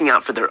 Looking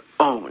out for their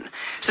own.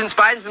 Since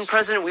Biden's been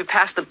president, we've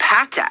passed the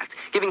PACT Act,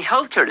 giving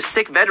health care to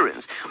sick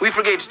veterans. We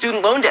forgave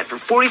student loan debt for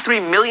 43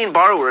 million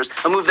borrowers,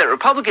 a move that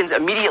Republicans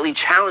immediately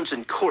challenged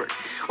in court.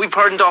 We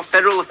pardoned all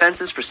federal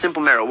offenses for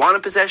simple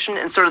marijuana possession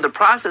and started the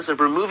process of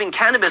removing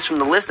cannabis from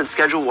the list of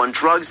Schedule I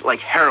drugs like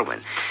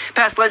heroin.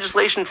 Passed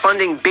legislation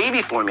funding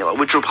baby formula,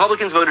 which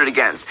Republicans voted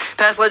against.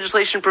 Passed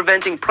legislation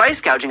preventing price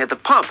gouging at the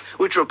pump,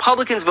 which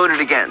Republicans voted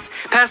against.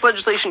 Passed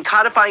legislation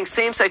codifying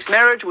same-sex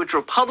marriage, which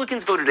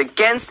Republicans voted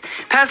against.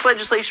 Passed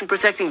legislation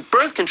protecting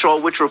birth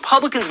control, which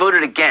Republicans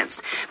voted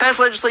against. Passed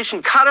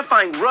legislation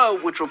codifying Roe,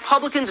 which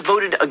Republicans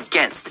voted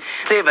against.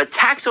 They have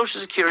attacked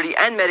Social Security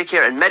and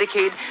Medicare and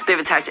Medicaid. They've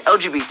attacked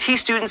LGBT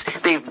students.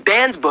 They've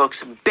banned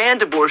books,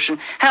 banned abortion.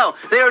 Hell,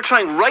 they are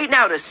trying right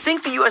now to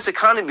sink the U.S.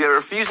 economy by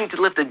refusing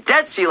to lift the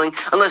debt ceiling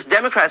unless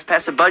Democrats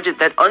pass a budget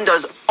that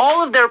undoes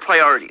all of their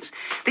priorities.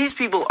 These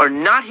people are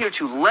not here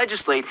to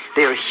legislate.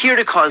 They are here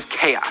to cause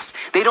chaos.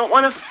 They don't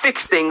want to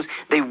fix things.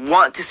 They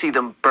want to see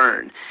them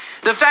burn.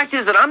 The fact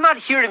is that I'm not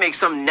here to make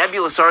some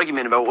nebulous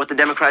argument about what the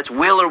Democrats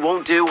will or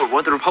won't do or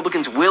what the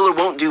Republicans will or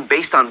won't do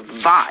based on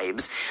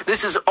vibes.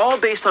 This is all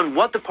based on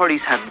what the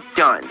parties have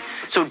done.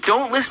 So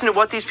don't listen to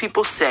what these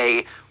people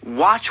say.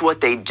 Watch what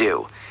they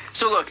do.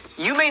 So look,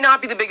 you may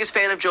not be the biggest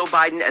fan of Joe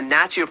Biden, and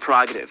that's your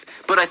prerogative.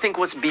 But I think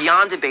what's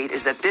beyond debate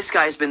is that this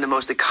guy has been the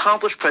most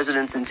accomplished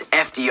president since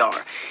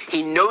FDR.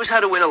 He knows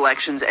how to win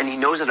elections, and he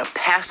knows how to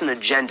pass an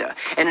agenda.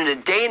 And in a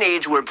day and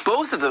age where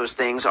both of those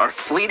things are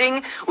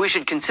fleeting, we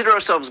should consider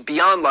ourselves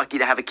beyond lucky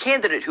to have a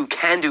candidate who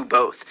can do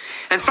both.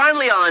 And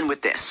finally, I'll end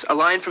with this, a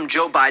line from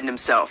Joe Biden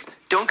himself.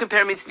 Don't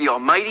compare me to the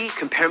almighty,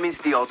 compare me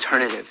to the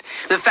alternative.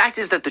 The fact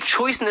is that the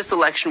choice in this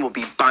election will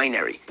be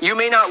binary. You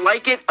may not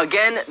like it,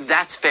 again,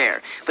 that's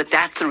fair, but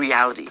that's the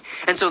reality.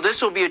 And so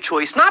this will be a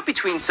choice not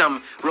between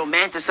some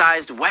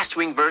romanticized West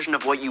Wing version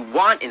of what you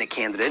want in a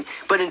candidate,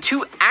 but in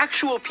two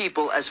actual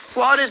people as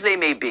flawed as they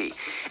may be.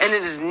 And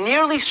it is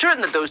nearly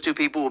certain that those two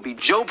people will be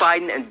Joe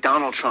Biden and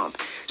Donald Trump.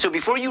 So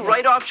before you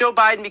write off Joe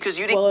Biden because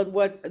you didn't... Well, and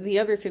what the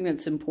other thing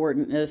that's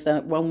important is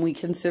that when we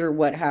consider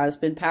what has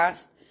been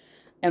passed,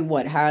 and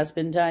what has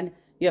been done,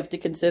 you have to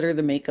consider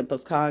the makeup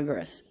of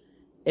Congress.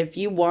 If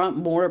you want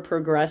more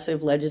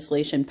progressive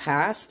legislation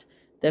passed,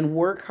 then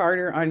work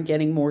harder on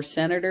getting more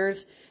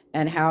senators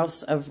and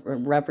House of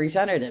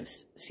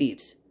Representatives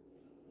seats.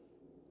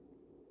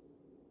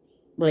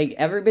 Like,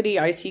 everybody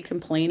I see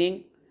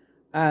complaining,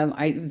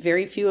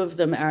 very few of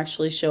them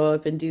actually show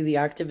up and do the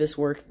activist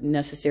work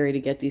necessary to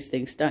get these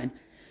things done.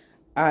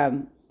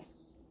 I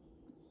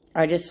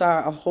just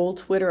saw a whole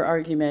Twitter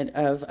argument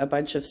of a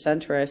bunch of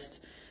centrists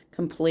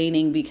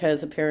complaining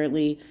because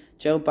apparently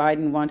Joe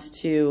Biden wants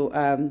to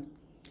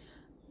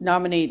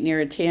nominate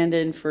Neera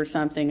Tanden for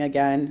something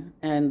again.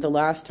 And the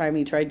last time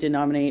he tried to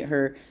nominate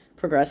her,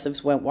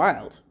 progressives went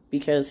wild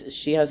because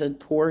she has a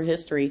poor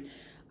history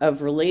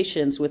of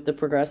relations with the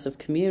progressive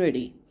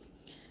community.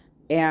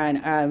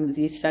 And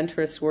these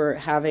centrists were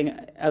having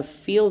a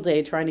field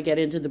day trying to get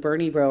into the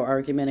Bernie bro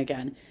argument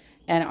again.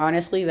 And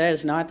honestly, that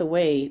is not the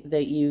way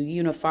that you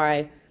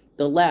unify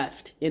the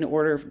left in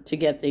order to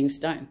get things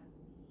done.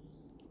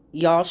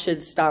 Y'all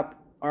should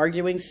stop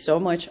arguing so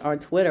much on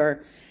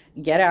Twitter.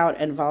 Get out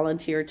and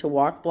volunteer to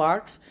walk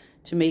blocks,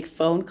 to make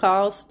phone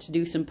calls, to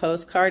do some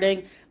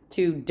postcarding,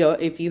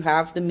 if you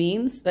have the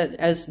means.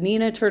 As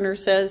Nina Turner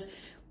says,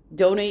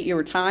 donate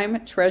your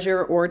time,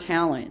 treasure, or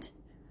talent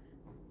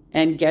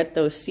and get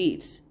those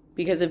seats.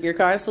 Because if you're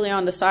constantly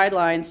on the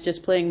sidelines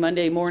just playing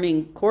Monday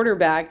morning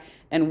quarterback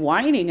and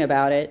whining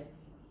about it,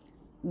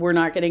 we're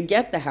not going to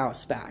get the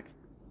House back.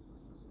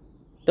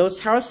 Those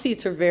House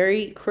seats are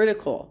very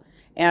critical.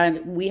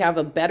 And we have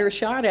a better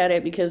shot at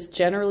it because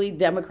generally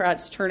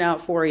Democrats turn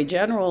out for a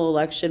general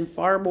election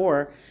far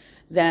more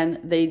than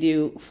they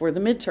do for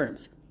the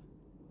midterms.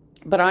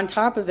 But on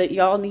top of it,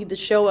 y'all need to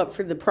show up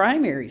for the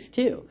primaries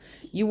too.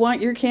 You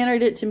want your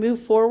candidate to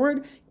move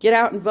forward, get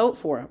out and vote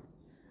for him.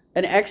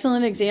 An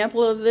excellent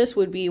example of this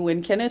would be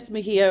when Kenneth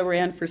Mejia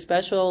ran for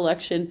special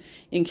election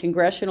in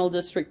Congressional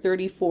District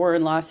 34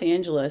 in Los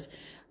Angeles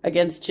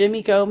against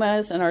Jimmy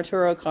Gomez and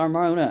Arturo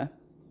Carmona.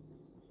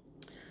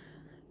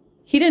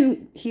 He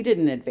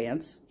didn't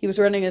advance. He was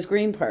running his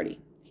Green Party.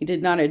 He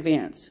did not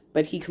advance,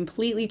 but he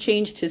completely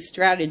changed his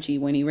strategy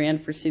when he ran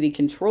for city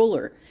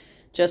controller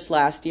just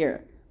last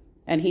year.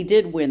 And he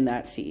did win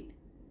that seat.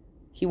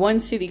 He won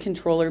city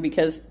controller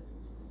because,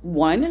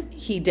 one,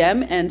 he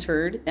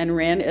entered and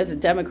ran as a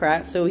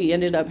Democrat, so he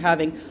ended up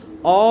having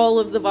all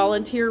of the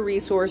volunteer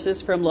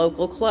resources from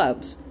local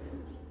clubs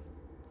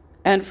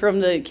and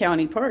from the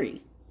county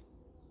party.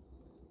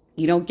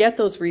 You don't get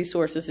those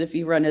resources if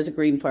you run as a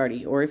Green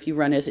Party or if you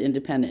run as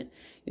independent.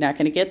 You're not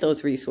going to get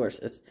those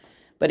resources.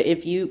 But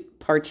if you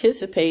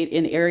participate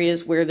in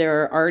areas where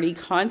there are already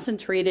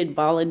concentrated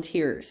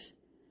volunteers,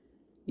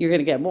 you're going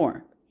to get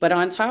more. But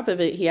on top of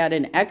it, he had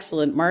an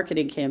excellent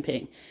marketing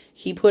campaign.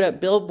 He put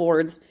up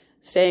billboards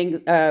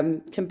saying,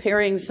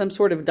 comparing some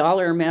sort of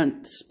dollar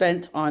amount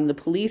spent on the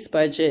police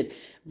budget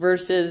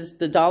versus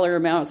the dollar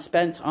amount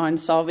spent on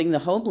solving the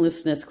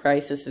homelessness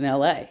crisis in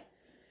LA.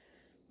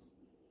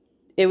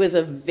 It was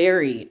a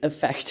very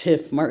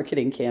effective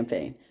marketing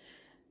campaign.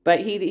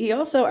 But he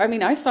also, I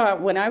mean, I saw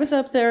when I was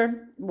up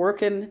there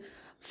working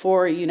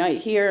for Unite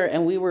Here,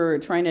 and we were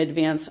trying to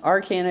advance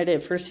our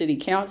candidate for city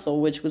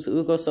council, which was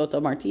Hugo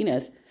Soto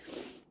Martinez,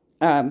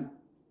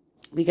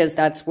 because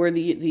that's where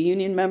the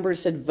union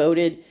members had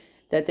voted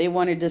that they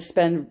wanted to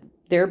spend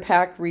their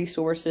PAC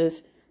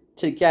resources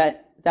to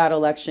get that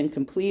election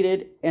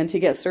completed and to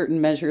get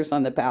certain measures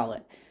on the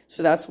ballot.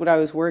 So that's what I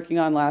was working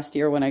on last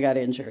year when I got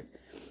injured.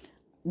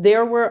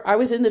 I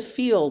was in the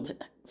field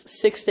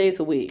 6 days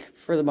a week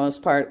for the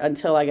most part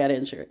until I got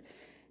injured.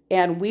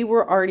 And we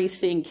were already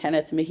seeing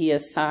Kenneth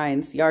Mejia's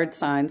signs, yard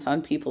signs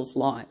on people's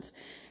lawns.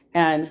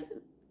 And,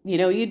 you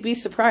know, you'd be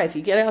surprised.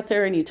 You get out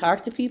there and you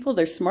talk to people,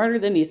 they're smarter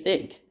than you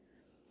think.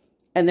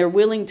 And they're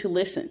willing to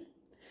listen.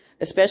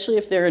 Especially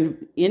if they're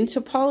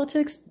into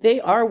politics,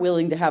 they are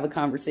willing to have a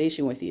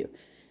conversation with you.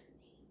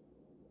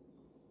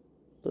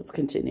 Let's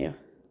continue.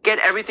 Get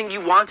everything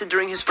you wanted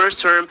during his first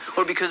term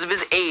or because of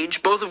his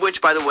age, both of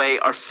which, by the way,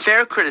 are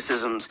fair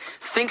criticisms,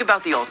 think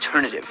about the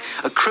alternative.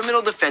 A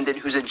criminal defendant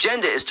whose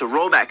agenda is to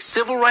roll back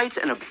civil rights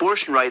and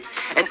abortion rights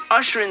and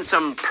usher in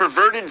some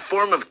perverted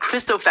form of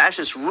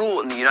Christo-fascist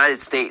rule in the United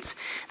States.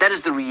 That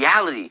is the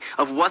reality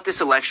of what this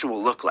election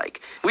will look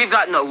like. We've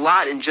gotten a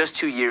lot in just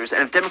 2 years,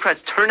 and if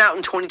Democrats turn out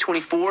in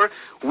 2024,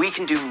 we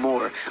can do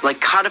more, like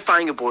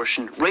codifying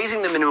abortion,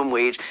 raising the minimum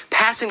wage,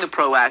 passing the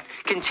PRO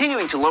Act,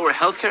 continuing to lower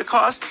healthcare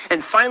costs,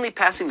 and finally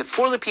passing the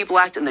For the People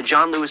Act and the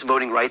John Lewis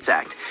Voting Rights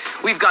Act.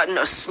 We've gotten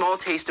a small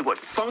taste of what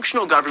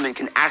functional government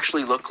can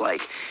actually look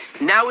like.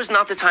 Now is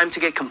not the time to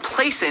get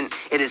complacent.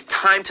 It is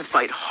time to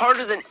fight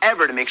harder than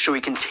ever to make sure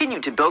we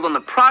continue to build on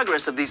the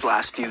progress of these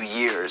last few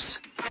years.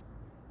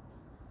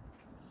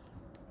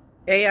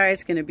 AI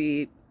is going to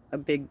be a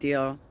big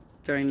deal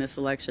during this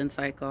election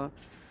cycle.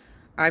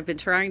 I've been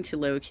trying to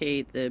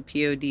locate the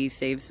POD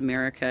Saves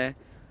America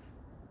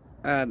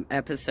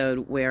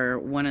episode where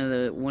one of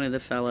the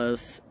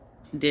fellows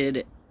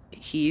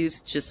he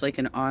used just like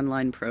an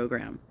online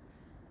program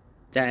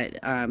that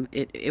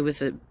it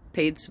was a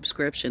paid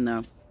subscription though.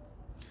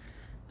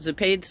 It was a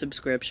paid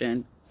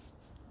subscription,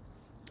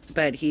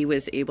 but he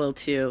was able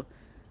to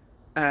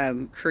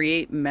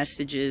create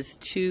messages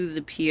to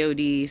the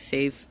POD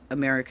Save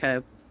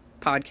America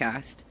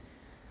podcast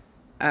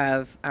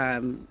of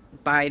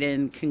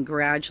Biden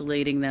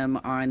congratulating them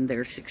on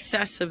their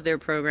success of their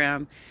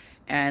program,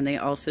 and they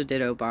also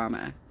did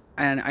Obama.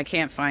 And I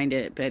can't find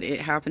it, but it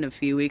happened a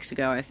few weeks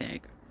ago, I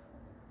think.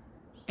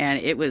 And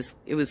it was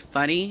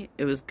funny,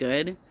 it was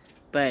good,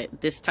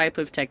 but this type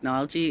of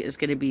technology is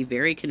going to be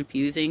very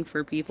confusing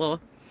for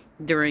people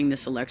during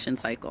this election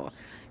cycle.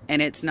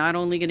 And it's not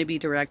only going to be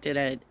directed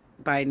at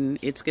Biden,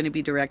 it's going to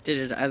be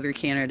directed at other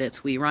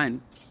candidates we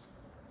run.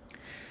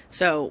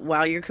 So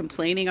while you're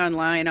complaining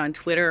online on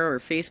Twitter or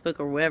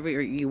Facebook or wherever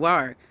you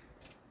are,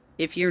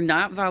 if you're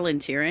not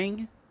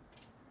volunteering,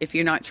 if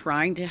you're not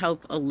trying to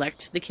help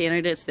elect the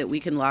candidates that we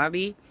can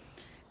lobby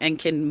and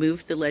can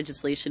move the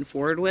legislation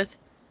forward with,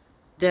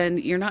 then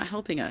you're not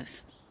helping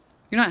us.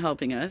 You're not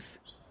helping us.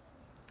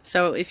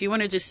 So if you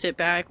want to just sit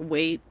back,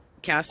 wait,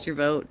 cast your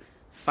vote,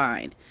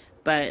 fine.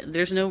 But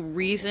there's no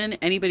reason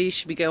anybody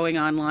should be going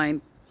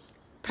online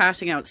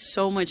passing out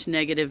so much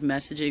negative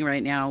messaging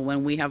right now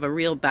when we have a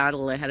real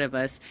battle ahead of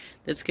us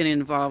that's going to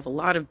involve a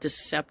lot of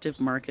deceptive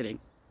marketing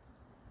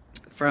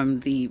from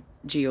the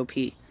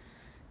GOP.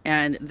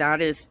 And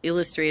that is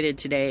illustrated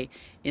today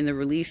in the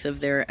release of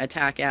their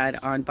attack ad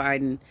on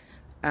Biden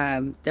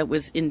that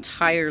was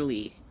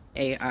entirely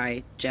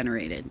AI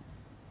generated.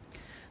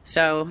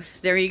 So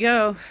there you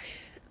go.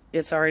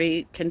 It's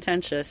already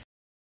contentious.